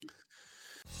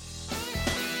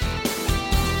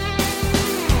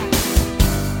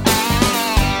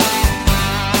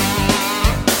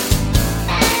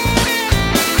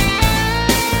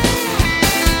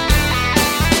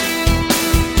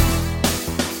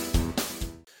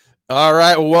All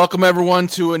right. Well, welcome everyone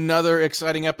to another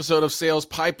exciting episode of Sales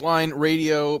Pipeline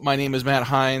Radio. My name is Matt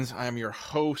Hines. I am your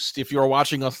host. If you are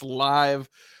watching us live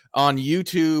on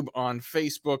YouTube, on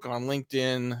Facebook, on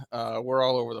LinkedIn, we're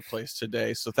all over the place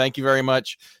today. So thank you very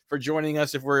much for joining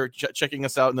us. If we're checking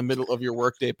us out in the middle of your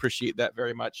workday, appreciate that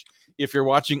very much. If you're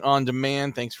watching on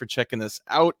demand, thanks for checking us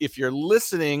out. If you're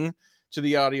listening to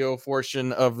the audio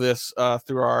portion of this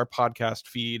through our podcast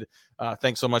feed,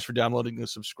 thanks so much for downloading and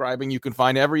subscribing. You can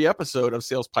find every episode of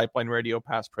Sales Pipeline Radio,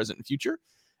 past, present, and future,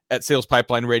 at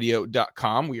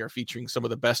salespipelineradio.com. We are featuring some of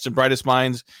the best and brightest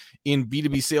minds in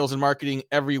B2B sales and marketing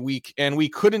every week. And we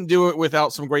couldn't do it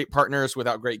without some great partners,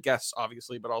 without great guests,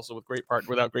 obviously, but also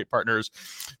without great partners.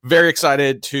 Very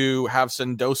excited to have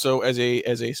Sendoso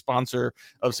as a sponsor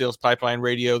of Sales Pipeline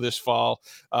Radio this fall.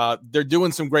 They're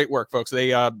doing some great work, folks.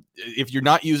 They, if you're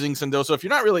not using Sendoso, if you're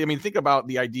not really, think about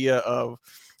the idea of,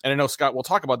 and I know, Scott, we'll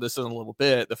talk about this in a little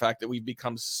bit, the fact that we've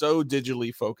become so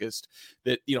digitally focused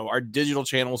that, our digital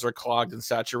channels are clogged and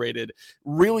saturated.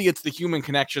 Really, it's the human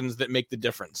connections that make the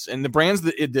difference. And the brands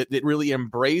that really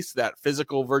embrace that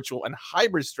physical, virtual, and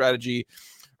hybrid strategy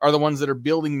are the ones that are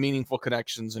building meaningful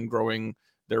connections and growing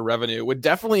their revenue. Would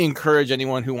definitely encourage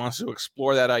anyone who wants to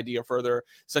explore that idea further.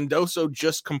 Sendoso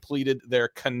just completed their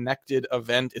Connected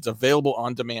event. It's available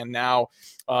on demand now.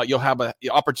 You'll have the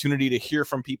opportunity to hear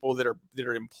from people that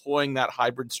are employing that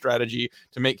hybrid strategy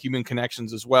to make human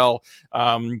connections as well.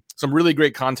 Some really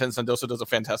great content. Sendoso does a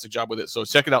fantastic job with it. So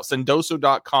check it out,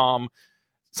 sendoso.com.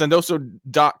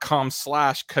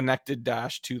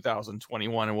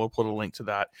 Sendoso.com/connected-2021, and we'll put a link to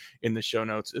that in the show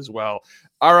notes as well.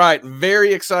 All right,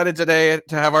 very excited today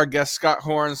to have our guest Scott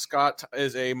Horn. Scott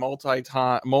is a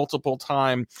multiple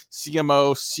time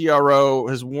CMO, CRO,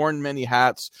 has worn many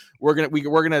hats. We're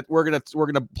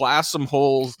gonna blast some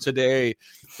holes today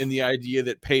in the idea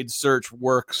that paid search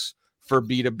works for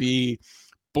B2B.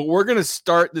 But we're going to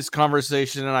start this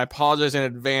conversation, and I apologize in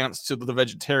advance to the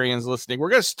vegetarians listening. We're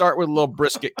going to start with a little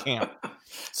brisket camp.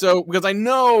 So, because I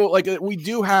know, we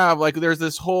do have, there's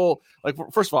this whole,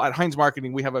 first of all, at Heinz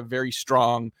Marketing, we have a very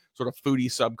strong sort of foodie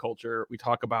subculture. We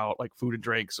talk about, food and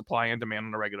drink, supply and demand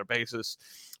on a regular basis.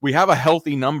 We have a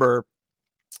healthy number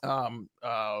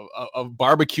of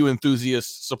barbecue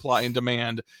enthusiasts, supply and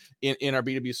demand in our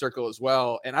B2B circle as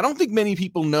well. And I don't think many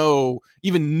people know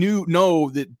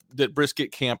that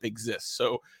brisket camp exists.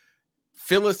 So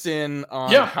fill us in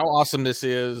on how awesome this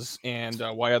is and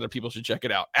why other people should check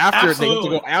it out. They have to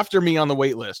go after me on the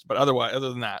wait list, but other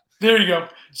than that. There you go.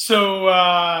 So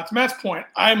to Matt's point,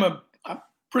 I'm a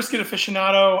brisket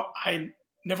aficionado. I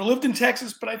never lived in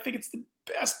Texas, but I think it's the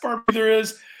best barbecue there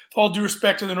is. With all due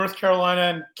respect to the North Carolina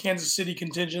and Kansas City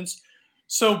contingents.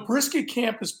 So Brisket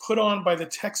Camp is put on by the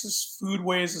Texas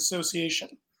Foodways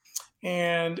Association.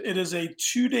 And it is a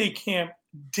 2-day camp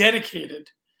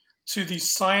dedicated to the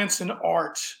science and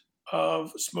art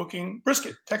of smoking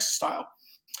brisket, Texas style.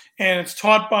 And it's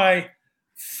taught by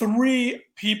three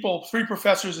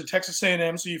professors at Texas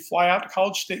A&M. So you fly out to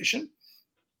College Station.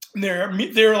 And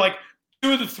they're like,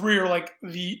 two of the three are like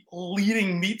the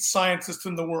leading meat scientists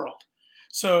in the world.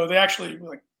 So they actually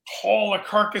haul a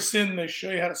carcass in. They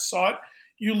show you how to saw it.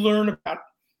 You learn about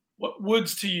what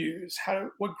woods to use,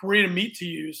 what grade of meat to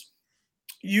use.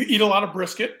 You eat a lot of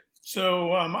brisket.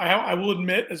 So I will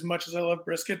admit, as much as I love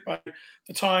brisket, by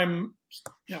the time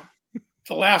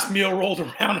the last meal rolled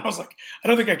around, I was like, I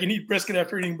don't think I can eat brisket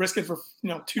after eating brisket for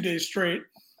 2 days straight.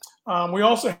 We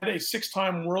also had a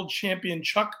 6-time world champion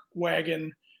chuck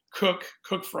wagon cook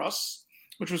for us,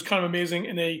 which was kind of amazing,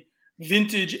 in a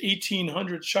vintage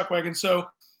 1800s chuck wagon. So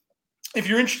if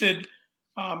you're interested,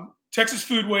 Texas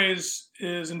Foodways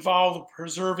is involved in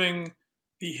preserving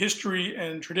the history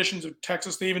and traditions of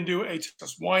Texas. They even do a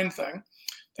Texas wine thing.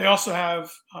 They also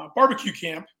have barbecue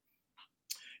camp,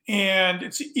 and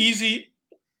it's easy,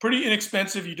 pretty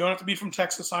inexpensive. You don't have to be from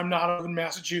Texas. I'm not, in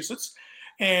Massachusetts.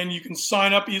 And you can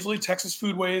sign up easily, Texas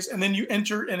Foodways, and then you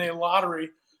enter in a lottery.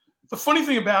 The funny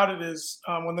thing about it is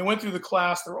when they went through the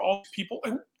class, there were all these people,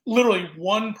 literally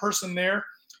one person there,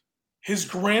 his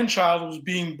grandchild was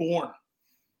being born,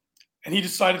 and he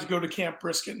decided to go to Camp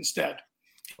Brisket instead.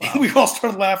 Wow. And we all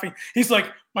started laughing. He's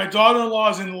like, my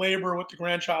daughter-in-law is in labor with the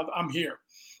grandchild. I'm here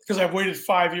because I've waited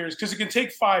 5 years, because it can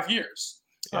take 5 years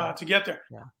to get there.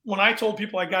 Yeah. When I told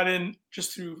people I got in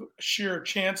just through sheer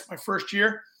chance my first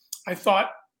year, I thought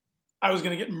I was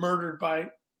going to get murdered by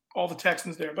all the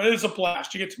Texans there. But it is a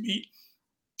blast. You get to meet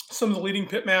some of the leading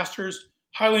pit masters.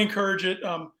 Highly encourage it.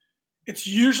 It's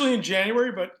usually in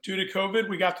January, but due to COVID,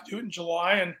 we got to do it in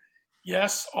July. And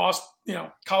yes,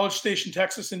 College Station,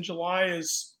 Texas in July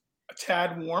is a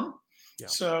tad warm. Yeah.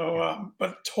 So,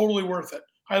 but totally worth it.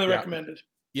 Highly recommended.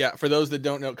 Yeah, for those that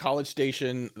don't know, College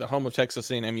Station, the home of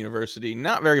Texas A&M University,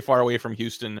 not very far away from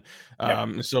Houston.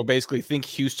 Yep. So basically, think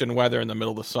Houston weather in the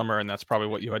middle of the summer, and that's probably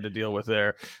what you had to deal with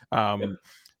there. Yep.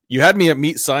 You had me at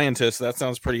Meet Scientists. That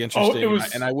sounds pretty Oh, it interesting. And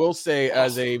was I will say,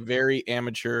 as awesome. a very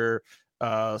amateur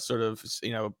sort of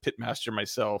pitmaster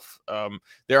myself,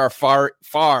 there are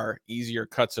far easier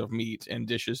cuts of meat and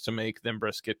dishes to make than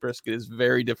brisket. Brisket is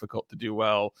very difficult to do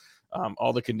well.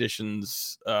 All the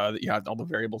conditions that you have, all the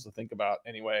variables to think about.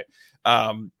 Anyway,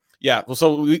 yeah. Well,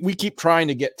 so we keep trying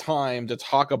to get time to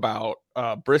talk about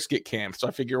brisket camp. So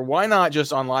I figure, why not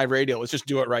just on live radio? Let's just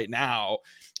do it right now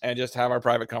and just have our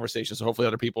private conversation. So hopefully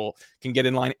other people can get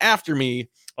in line after me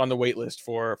on the wait list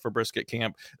for brisket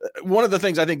camp. One of the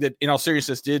things I think that, in all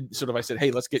seriousness, did sort of, I said,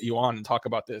 hey, let's get you on and talk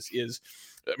about this is,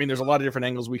 I mean, there's a lot of different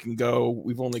angles we can go.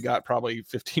 We've only got probably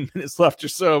 15 minutes left or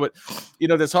so, but,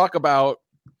 to talk about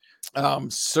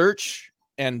search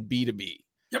and B2B.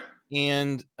 Yep.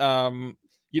 And,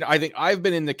 I think I've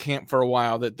been in the camp for a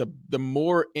while that the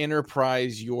more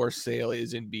enterprise your sale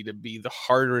is in B2B, the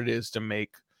harder it is to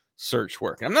make search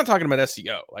work. And I'm not talking about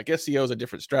SEO. Like, SEO is a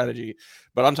different strategy,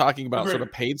 but I'm talking about sort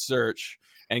of paid search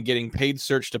and getting paid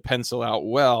search to pencil out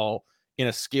well in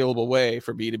a scalable way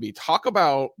for B2B. Talk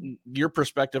about your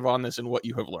perspective on this and what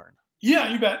you have learned.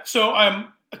 Yeah, you bet. So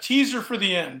I'm a teaser for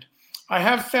the end. I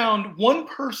have found one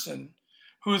person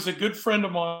who is a good friend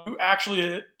of mine who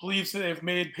actually believes that they've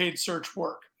made paid search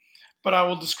work. But I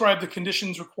will describe the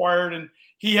conditions required, and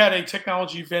he had a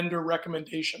technology vendor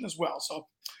recommendation as well.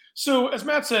 So as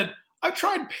Matt said, I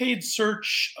tried paid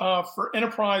search for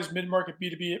enterprise, mid-market,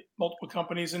 B2B at multiple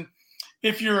companies. And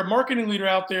if you're a marketing leader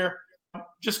out there,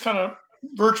 just kind of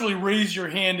virtually raise your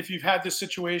hand if you've had this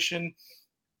situation.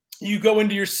 You go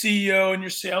into your CEO and your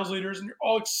sales leaders, and you're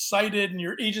all excited, and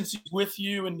your agency's with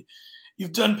you, and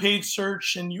you've done paid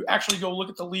search, and you actually go look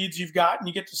at the leads you've got, and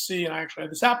you get to see. And I actually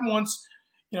had this happen once.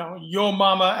 Yo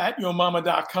Mama at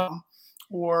yomama.com,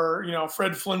 or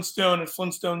Fred Flintstone at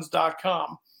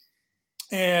flintstones.com,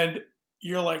 and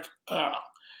you're like, oh.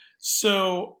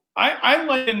 So I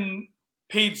like in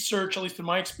paid search, at least in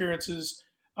my experiences,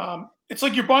 it's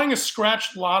like you're buying a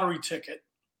scratch lottery ticket,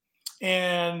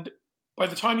 and by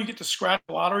the time you get to scratch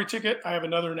the lottery ticket, I have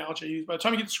another analogy I use. By the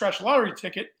time you get to scratch the lottery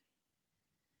ticket,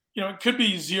 it could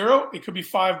be $0, it could be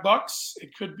 $5,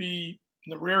 it could be, in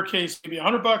the rare case, maybe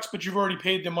 $100, but you've already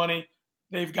paid the money,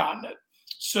 they've gotten it.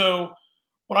 So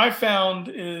what I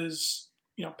found is,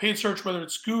 paid search, whether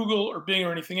it's Google or Bing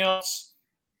or anything else,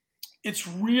 it's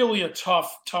really a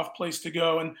tough place to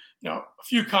go. And, a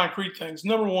few concrete things.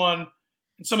 Number one,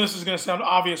 and some of this is going to sound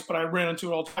obvious, but I ran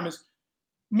into it all the time, is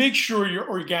make sure your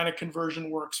organic conversion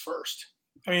works first.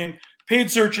 I mean, paid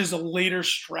search is a later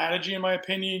strategy, in my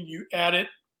opinion. You add it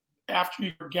after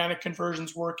your organic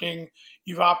conversion's working,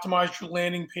 you've optimized your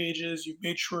landing pages, you've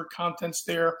made sure content's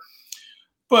there.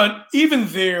 But even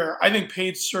there, I think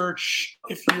paid search,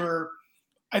 if you're,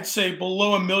 I'd say,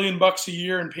 below $1 million a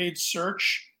year in paid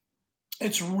search,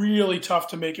 it's really tough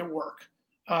to make it work.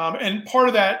 And part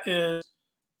of that is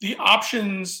the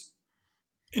options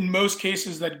in most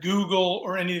cases that Google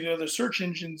or any of the other search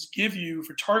engines give you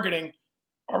for targeting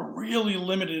are really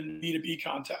limited in B2B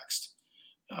context.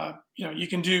 You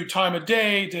can do time of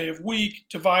day of week,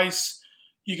 device.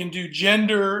 You can do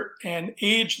gender and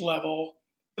age level,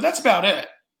 but that's about it.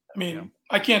 I mean,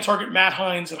 I can't target Matt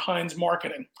Hines at Hines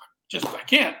Marketing. I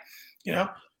can't,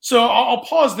 So I'll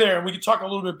pause there and we can talk a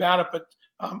little bit about it, but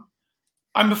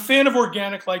I'm a fan of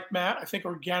organic like Matt. I think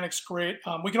organic's great.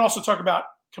 We can also talk about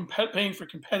paying for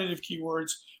competitive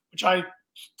keywords, which I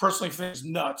personally think is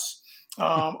nuts,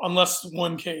 unless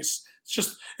one case.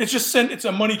 It's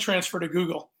a money transfer to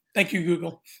Google. Thank you,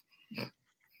 Google.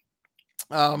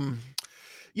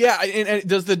 Yeah, and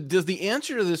does the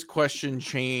answer to this question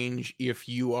change if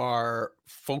you are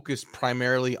focused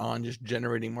primarily on just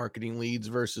generating marketing leads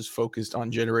versus focused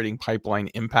on generating pipeline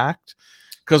impact?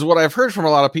 Because what I've heard from a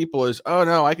lot of people is, oh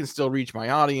no, I can still reach my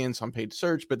audience on paid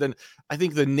search, but then I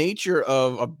think the nature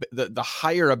of the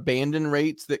higher abandon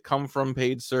rates that come from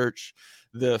paid search,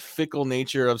 the fickle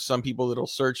nature of some people that'll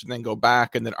search and then go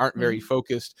back and that aren't very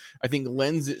focused, I think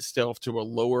lends itself to a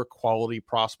lower quality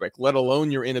prospect, let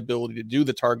alone your inability to do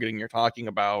the targeting you're talking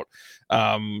about.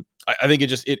 I think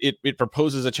it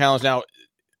proposes a challenge. Now,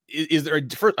 is there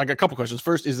a couple questions?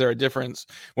 First, is there a difference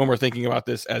when we're thinking about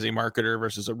this as a marketer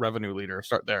versus a revenue leader?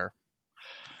 Start there.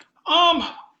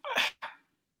 I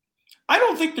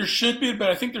don't think there should be, but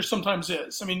I think there sometimes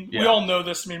is. I mean, we all know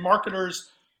this. I mean,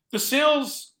 marketers, the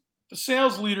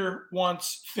sales leader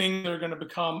wants things that are going to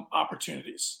become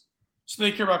opportunities. So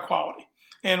they care about quality.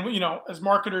 And, as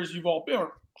marketers, you've all been,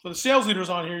 or the sales leaders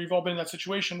on here, you've all been in that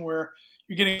situation where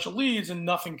you're getting a bunch of leads and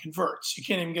nothing converts. You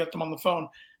can't even get them on the phone.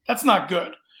 That's not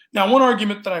good. Now, one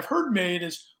argument that I've heard made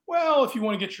is, well, if you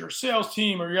want to get your sales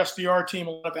team or your SDR team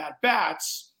a lot of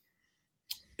at-bats,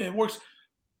 it works.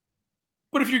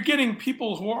 But if you're getting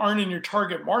people who aren't in your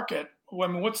target market, well,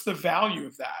 I mean, what's the value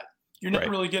of that? You're not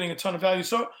really getting a ton of value.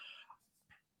 So,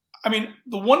 I mean,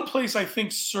 the one place I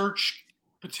think search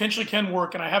potentially can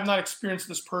work, and I have not experienced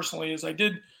this personally, is I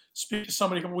did speak to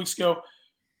somebody a couple weeks ago.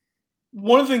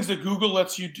 One of the things that Google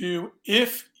lets you do,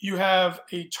 if you have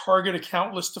a target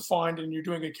account list defined and you're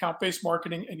doing account-based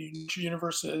marketing and you know what your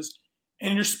universe is,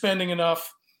 and you're spending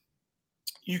enough,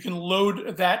 you can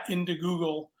load that into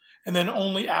Google and then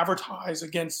only advertise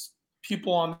against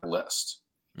people on the list.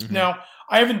 Mm-hmm. Now,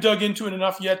 I haven't dug into it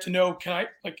enough yet to know, can I,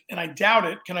 like, and I doubt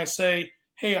it, can I say,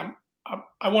 hey,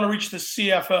 I want to reach the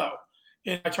CFO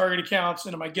in my target accounts,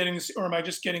 and am I getting this, or am I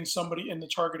just getting somebody in the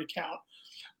target account?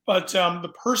 But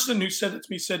the person who said it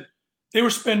to me said they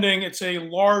were spending, it's a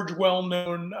large,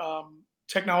 well-known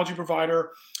technology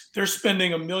provider. They're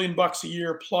spending $1 million a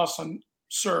year plus on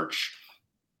search.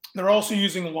 They're also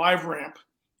using LiveRamp.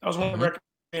 That was one of the recommendations.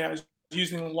 I was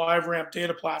using the LiveRamp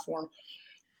data platform.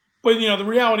 But, you know, the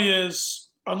reality is,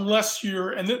 unless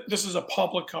you're, and this is a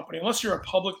public company, unless you're a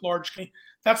public large company,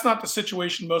 that's not the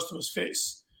situation most of us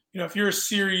face. You know, if you're a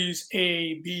Series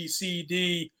A, B, C,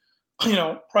 D, you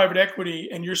know, private equity,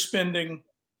 and you're spending,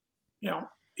 you know,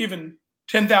 even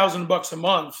 $10,000 a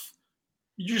month,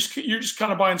 you're just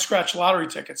kind of buying scratch lottery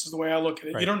tickets is the way I look at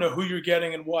it. Right. You don't know who you're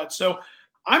getting and what. So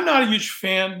I'm not a huge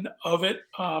fan of it.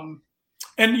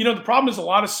 And, you know, the problem is a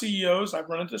lot of CEOs, I've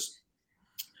run into this,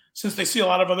 since they see a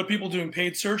lot of other people doing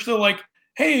paid search, they're like,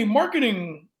 hey,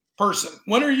 marketing person,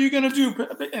 when are you going to do?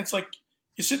 And it's like,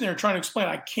 you're sitting there trying to explain,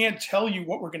 I can't tell you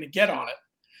what we're going to get on it.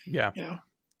 Yeah. You know?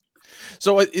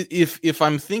 So if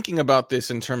I'm thinking about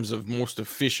this in terms of most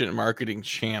efficient marketing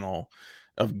channel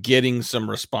of getting some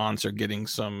response or getting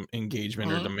some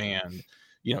engagement or demand,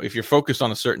 you know, if you're focused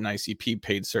on a certain ICP,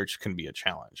 paid search can be a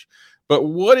challenge. But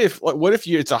what if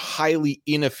it's a highly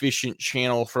inefficient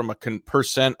channel from a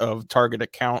percent of target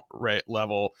account rate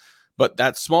level, but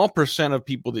that small percent of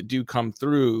people that do come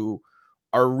through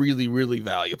are really, really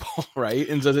valuable, right?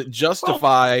 And does it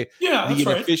justify the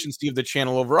inefficiency of the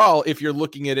channel overall if you're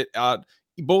looking at it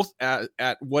both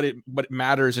at what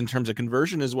matters in terms of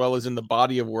conversion as well as in the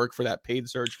body of work for that paid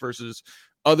search versus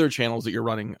other channels that you're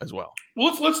running as well?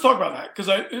 Well, let's talk about that, because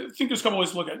I think there's a couple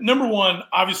ways to look at it. Number one,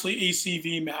 obviously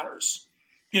ACV matters.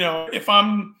 You know,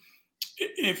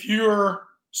 if you're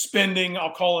spending,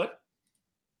 I'll call it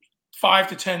 $5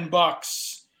 to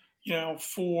 $10, you know,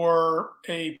 for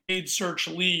a paid search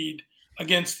lead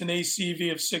against an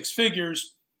ACV of 6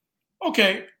 figures,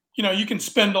 okay, you know, you can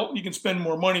spend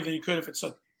more money than you could if it's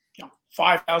a, you know,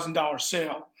 $5,000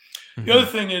 sale. The other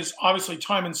thing is obviously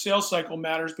time and sales cycle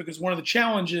matters, because one of the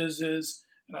challenges is,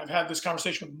 and I've had this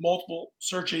conversation with multiple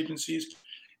search agencies,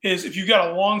 is if you've got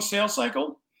a long sales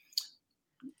cycle,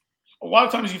 a lot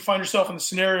of times you find yourself in the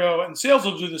scenario, and sales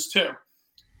will do this too.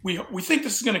 We think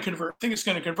this is going to convert. Think it's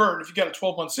going to convert. If you've got a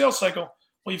 12-month sales cycle,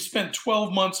 well, you've spent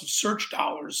 12 months of search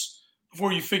dollars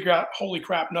before you figure out, holy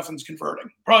crap, nothing's converting.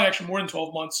 Probably actually more than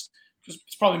 12 months, because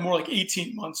it's probably more like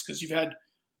 18 months, because you've had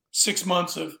 6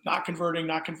 months of not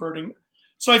converting.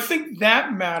 So I think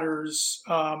that matters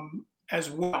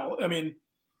as well. I mean,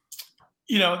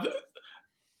 you know,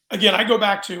 again, I go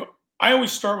back to, I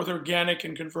always start with organic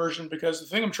and conversion, because the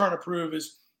thing I'm trying to prove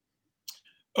is,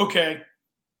 okay,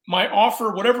 my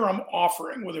offer, whatever I'm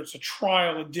offering, whether it's a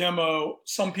trial, a demo,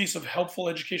 some piece of helpful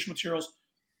education materials,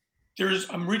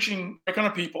 I'm reaching that kind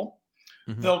of people.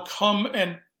 They'll come,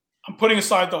 and I'm putting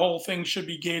aside the whole thing should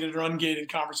be gated or ungated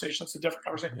conversation. That's a different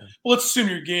conversation. Yeah. Well, let's assume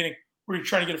you're gating, where you're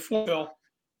trying to get a form fill.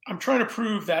 I'm trying to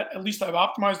prove that at least I've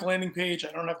optimized the landing page.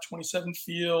 I don't have 27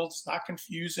 fields. It's not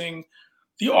confusing.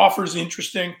 The offer is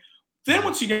interesting. Then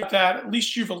once you get that, at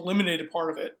least you've eliminated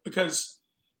part of it, because,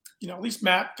 you know, at least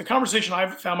Matt, the conversation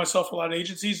I've found myself with a lot of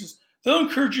agencies is they'll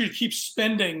encourage you to keep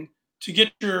spending to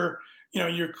get your, you know,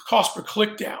 your cost per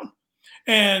click down.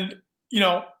 And, you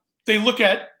know, they look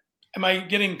at, am I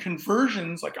getting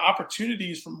conversions, like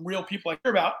opportunities from real people I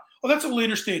care about? Well, that's a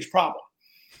later stage problem.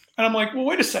 And I'm like, well,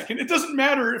 wait a second. It doesn't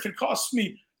matter if it costs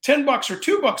me $10 or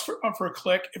 $2 for a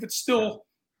click, if it's still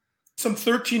some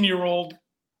 13-year-old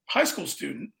high school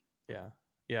student.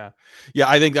 Yeah.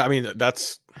 I think, I mean,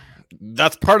 that's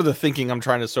that's part of the thinking I'm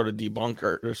trying to sort of debunk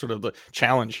or sort of the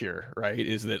challenge here, right?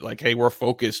 Is that like, hey,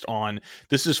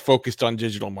 this is focused on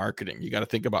digital marketing. You got to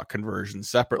think about conversion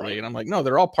separately. Right. And I'm like, no,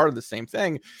 they're all part of the same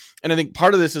thing. And I think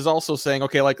part of this is also saying,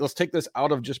 okay, like let's take this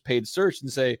out of just paid search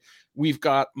and say, we've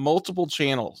got multiple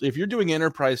channels. If you're doing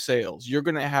enterprise sales, you're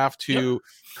going to have to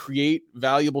create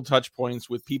valuable touch points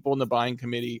with people in the buying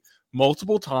committee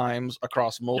multiple times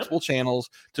across multiple channels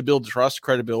to build trust,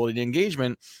 credibility, and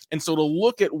engagement. And so to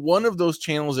look at one of those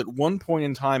channels at one point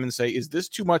in time and say, is this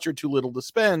too much or too little to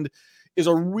spend, is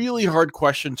a really hard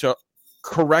question to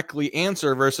correctly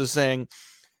answer versus saying,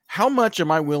 how much am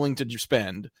I willing to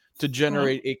spend to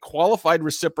generate a qualified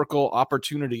reciprocal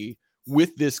opportunity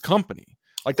with this company?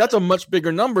 Like that's a much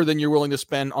bigger number than you're willing to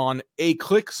spend on a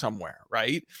click somewhere,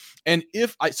 right? And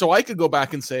I could go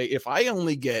back and say, if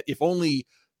only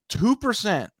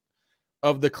 2%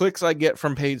 of the clicks I get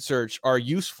from paid search are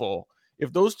useful,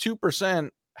 if those 2%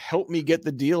 help me get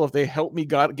the deal, if they help me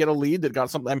get a lead that got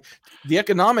something, the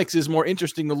economics is more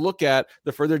interesting to look at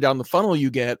the further down the funnel you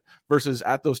get versus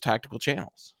at those tactical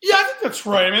channels. Yeah, I think that's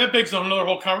right. I mean, that begs on another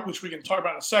whole conversation, which we can talk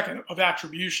about in a second, of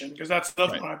attribution, because that's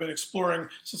another one I've been exploring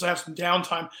since I have some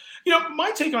downtime.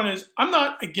 My take on it is I'm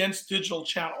not against digital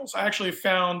channels. I actually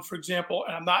found, for example,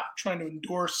 and I'm not trying to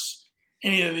endorse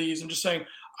any of these, I'm just saying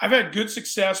I've had good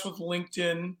success with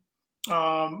LinkedIn,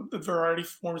 the variety of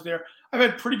forms there. I've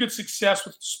had pretty good success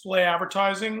with display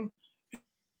advertising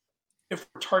if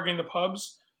we're targeting the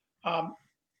pubs. So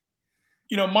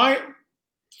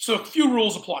a few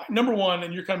rules apply. Number one,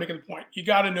 and you're kind of making the point, you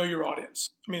got to know your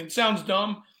audience. I mean, it sounds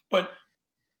dumb, but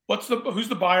who's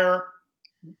the buyer?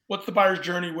 What's the buyer's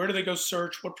journey? Where do they go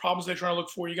search? What problems are they trying to look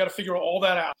for? You got to figure all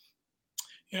that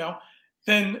out.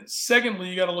 Then secondly,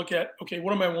 you got to look at, okay,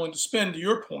 what am I willing to spend, to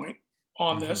your point,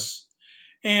 on this?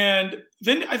 And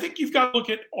then I think you've got to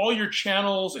look at all your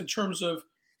channels in terms of,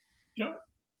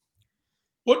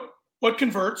 what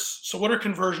converts. So what are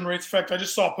conversion rates? In fact, I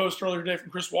just saw a post earlier today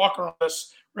from Chris Walker on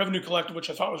this Revenue Collective,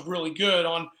 which I thought was really good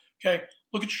on, okay,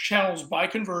 look at your channels by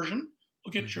conversion,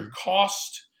 look at your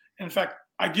cost. And in fact,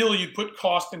 ideally you'd put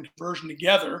cost and conversion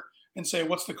together and say,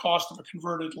 what's the cost of a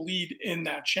converted lead in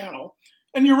that channel?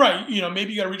 And you're right,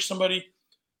 maybe you got to reach somebody,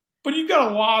 but you've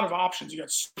got a lot of options. You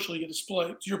got social, you got display.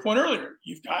 To your point earlier,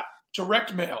 you've got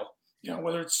direct mail,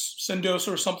 whether it's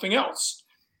Sendosa or something else.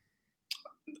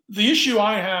 The issue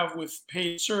I have with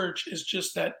paid search is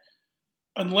just that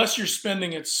unless you're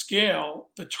spending at scale,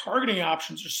 the targeting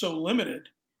options are so limited,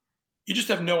 you just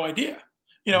have no idea.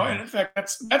 And in fact,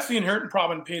 that's the inherent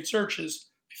problem in paid search is,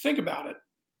 if you think about it,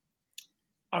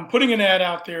 I'm putting an ad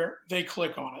out there, they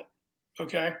click on it,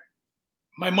 okay?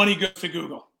 My money goes to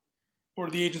Google or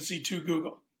the agency to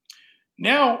Google.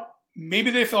 Now, maybe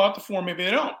they fill out the form, maybe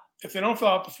they don't. If they don't fill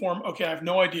out the form, okay, I have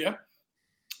no idea.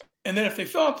 And then if they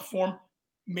fill out the form,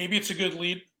 maybe it's a good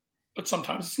lead, but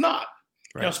sometimes it's not.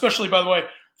 Right. Especially, by the way,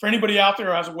 for anybody out there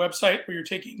who has a website where you're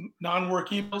taking non-work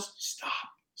emails,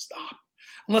 stop.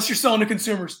 Unless you're selling to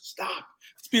consumers, stop.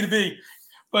 It's B2B.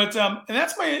 But and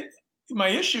that's my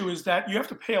issue is that you have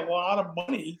to pay a lot of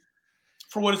money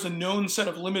for what is a known set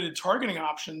of limited targeting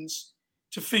options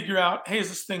to figure out, hey, is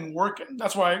this thing working?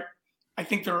 That's why I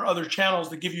think there are other channels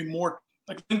that give you more,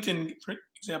 like LinkedIn, for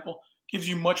example, gives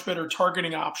you much better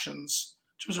targeting options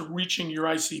in terms of reaching your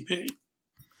ICP.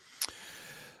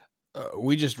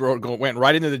 We just went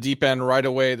right into the deep end right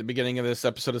away at the beginning of this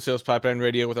episode of Sales Pipeline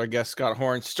Radio with our guest, Scott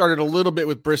Horn. Started a little bit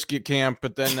with Brisket Camp,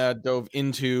 but then dove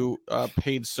into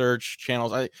paid search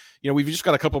channels. We've just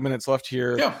got a couple minutes left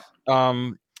here. Yeah.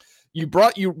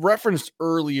 You referenced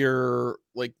earlier,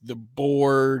 like the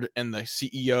board and the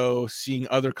CEO seeing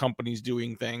other companies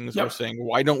doing things. Yep. Or saying,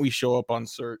 why don't we show up on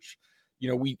search?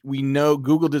 We know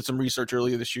Google did some research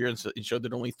earlier this year and it showed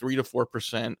that only 3 to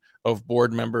 4% of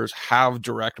board members have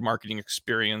direct marketing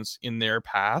experience in their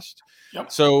past.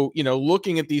 Yep. So,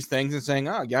 looking at these things and saying,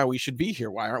 oh yeah, we should be here.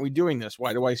 Why aren't we doing this?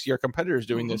 Why do I see our competitors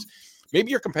doing this?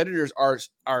 Maybe your competitors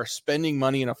are spending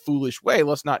money in a foolish way.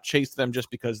 Let's not chase them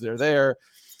just because they're there.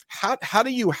 How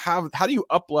do you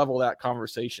up level that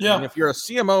conversation? Yeah. And if you're a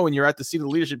CMO and you're at the seat of the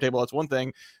leadership table, that's one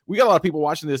thing. We got a lot of people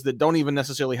watching this that don't even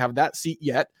necessarily have that seat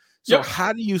yet. So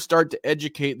how do you start to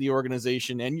educate the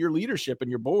organization and your leadership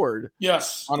and your board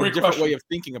on a different way of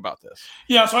thinking about this?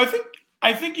 Yeah. So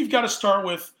I think you've got to start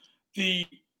with I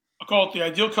call it the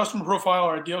ideal customer profile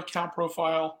or ideal account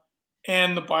profile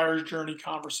and the buyer's journey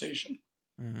conversation.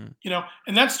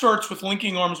 And that starts with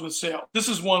linking arms with sales. This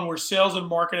is one where sales and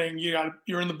marketing,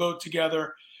 you're in the boat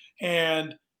together.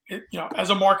 And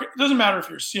as a market, it doesn't matter if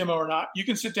you're a CMO or not. You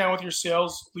can sit down with your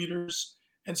sales leaders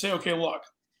and say, okay, look,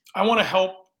 I want to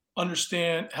help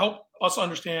us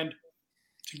understand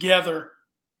together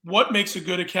what makes a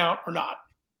good account or not?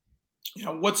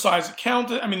 What size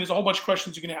account? I mean, there's a whole bunch of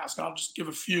questions you can ask. I'll just give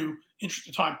a few interest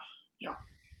of time.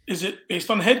 Is it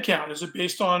based on headcount? Is it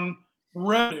based on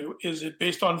revenue? Is it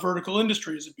based on vertical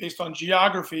industry? Is it based on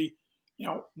geography?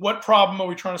 What problem are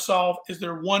we trying to solve? Is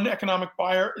there one economic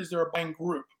buyer? Is there a buying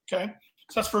group? Okay.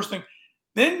 So that's the first thing.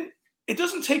 Then it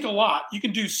doesn't take a lot. You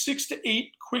can do 6 to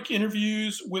 8 quick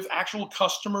interviews with actual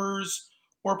customers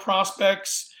or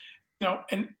prospects,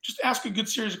 and just ask a good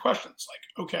series of questions.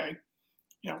 Like, okay,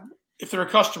 if they're a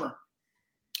customer,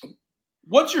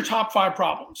 what's your top 5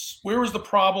 problems? Where was the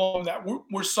problem that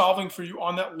we're solving for you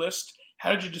on that list?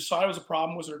 How did you decide it was a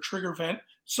problem? Was there a trigger event?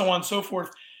 So on and so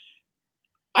forth.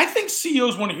 I think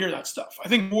CEOs want to hear that stuff. I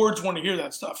think boards want to hear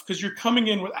that stuff because you're coming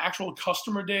in with actual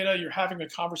customer data. You're having a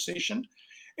conversation.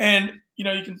 And, you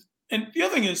can, and the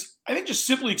other thing is, I think just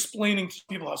simply explaining to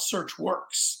people how search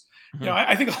works. Mm-hmm.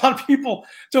 I think a lot of people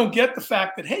don't get the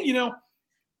fact that, hey,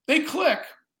 they click.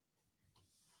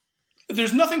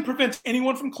 There's nothing prevents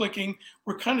anyone from clicking.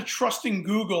 We're kind of trusting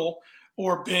Google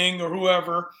or Bing or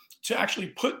whoever to actually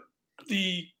put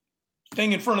the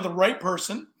thing in front of the right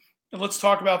person. And let's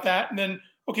talk about that. And then,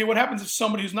 okay, what happens if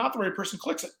somebody who's not the right person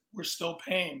clicks it? We're still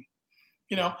paying.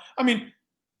 I mean,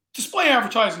 display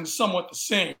advertising is somewhat the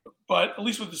same, but at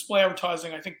least with display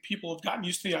advertising, I think people have gotten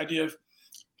used to the idea of,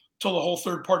 till the whole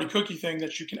third-party cookie thing,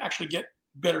 that you can actually get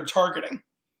better targeting.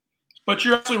 But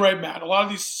you're absolutely right, Matt. A lot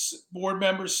of these board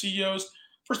members, CEOs,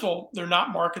 first of all, they're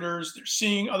not marketers. They're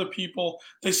seeing other people.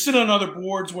 They sit on other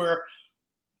boards where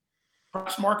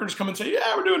perhaps marketers come and say,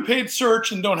 yeah, we're doing paid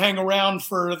search, and don't hang around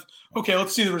for, okay,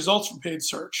 let's see the results from paid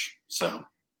search. So.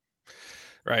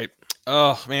 Right.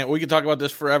 Oh man, we could talk about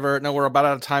this forever. No, we're about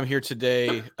out of time here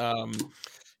today. I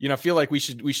feel like we'll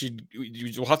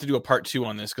have to do a part 2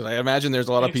 on this, because I imagine there's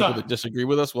a lot of people that disagree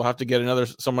with us. We'll have to get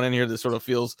someone in here that sort of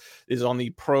is on the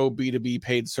pro B2B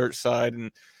paid search side. And,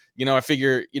 I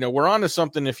figure, we're onto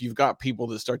something if you've got people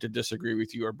that start to disagree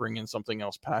with you or bring in something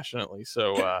else passionately.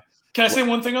 So can I say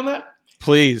one thing on that?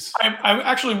 Please. I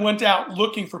actually went out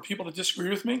looking for people to disagree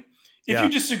with me. If you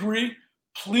disagree,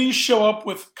 please show up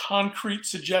with concrete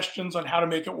suggestions on how to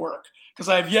make it work. Because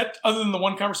I have yet, other than the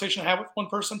one conversation I had with one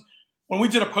person, when we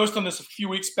did a post on this a few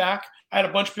weeks back, I had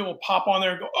a bunch of people pop on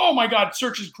there and go, oh my God,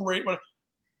 search is great. But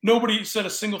nobody said a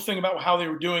single thing about how they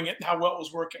were doing it and how well it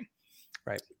was working.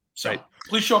 Right. So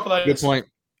please show up with that. Good point.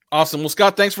 Awesome. Well,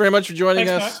 Scott, thanks very much for joining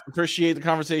us. Matt. Appreciate the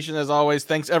conversation as always.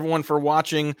 Thanks everyone for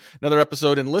watching another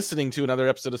episode and listening to another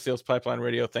episode of Sales Pipeline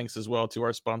Radio. Thanks as well to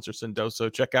our sponsor,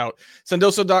 Sendoso. Check out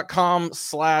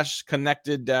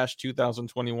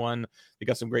sendoso.com/connected-2021. They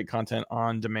got some great content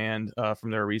on demand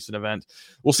from their recent event.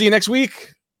 We'll see you next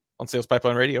week on Sales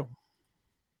Pipeline Radio.